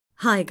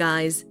Hi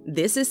guys,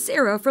 this is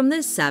Sarah from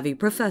The Savvy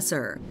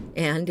Professor,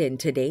 and in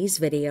today's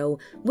video,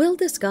 we'll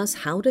discuss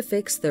how to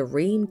fix the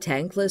Rheem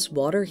Tankless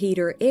water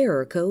heater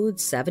error code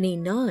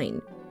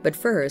 79. But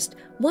first,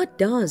 what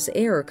does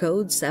error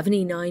code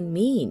 79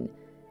 mean?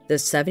 The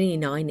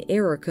 79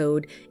 error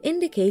code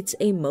indicates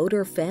a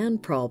motor fan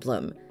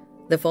problem.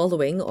 The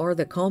following are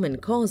the common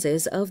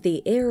causes of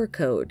the error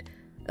code: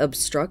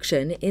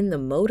 obstruction in the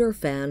motor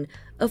fan,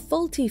 a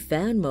faulty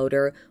fan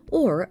motor,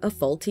 or a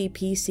faulty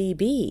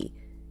PCB.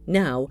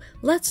 Now,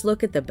 let's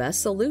look at the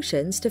best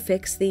solutions to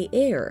fix the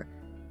error.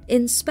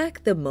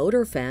 Inspect the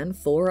motor fan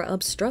for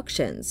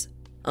obstructions.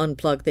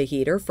 Unplug the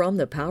heater from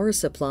the power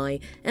supply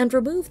and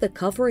remove the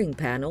covering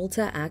panel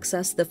to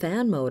access the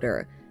fan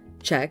motor.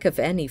 Check if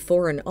any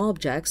foreign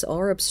objects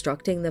are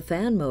obstructing the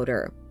fan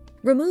motor.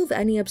 Remove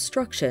any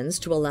obstructions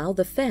to allow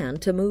the fan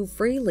to move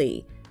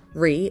freely.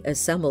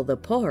 Reassemble the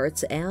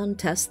parts and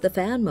test the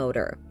fan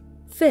motor.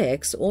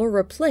 Fix or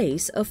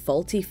replace a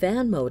faulty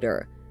fan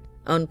motor.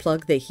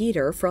 Unplug the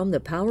heater from the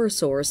power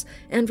source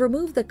and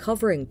remove the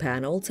covering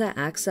panel to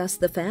access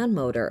the fan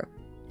motor.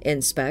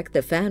 Inspect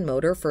the fan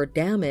motor for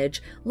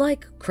damage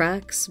like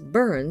cracks,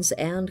 burns,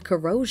 and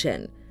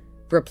corrosion.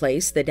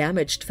 Replace the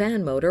damaged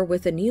fan motor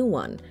with a new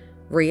one.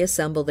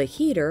 Reassemble the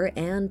heater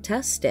and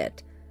test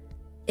it.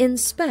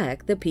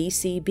 Inspect the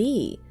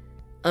PCB.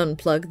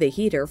 Unplug the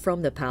heater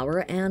from the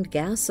power and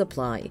gas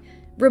supply.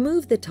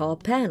 Remove the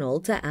top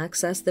panel to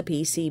access the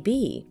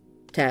PCB.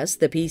 Test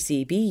the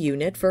PCB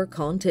unit for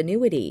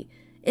continuity.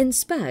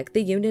 Inspect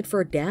the unit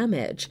for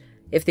damage.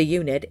 If the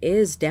unit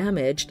is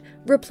damaged,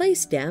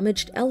 replace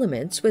damaged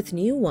elements with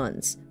new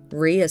ones.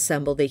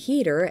 Reassemble the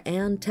heater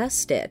and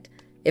test it.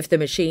 If the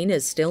machine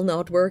is still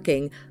not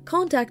working,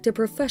 contact a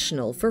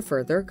professional for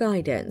further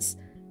guidance.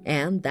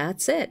 And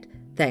that's it.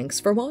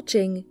 Thanks for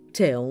watching.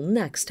 Till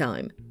next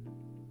time.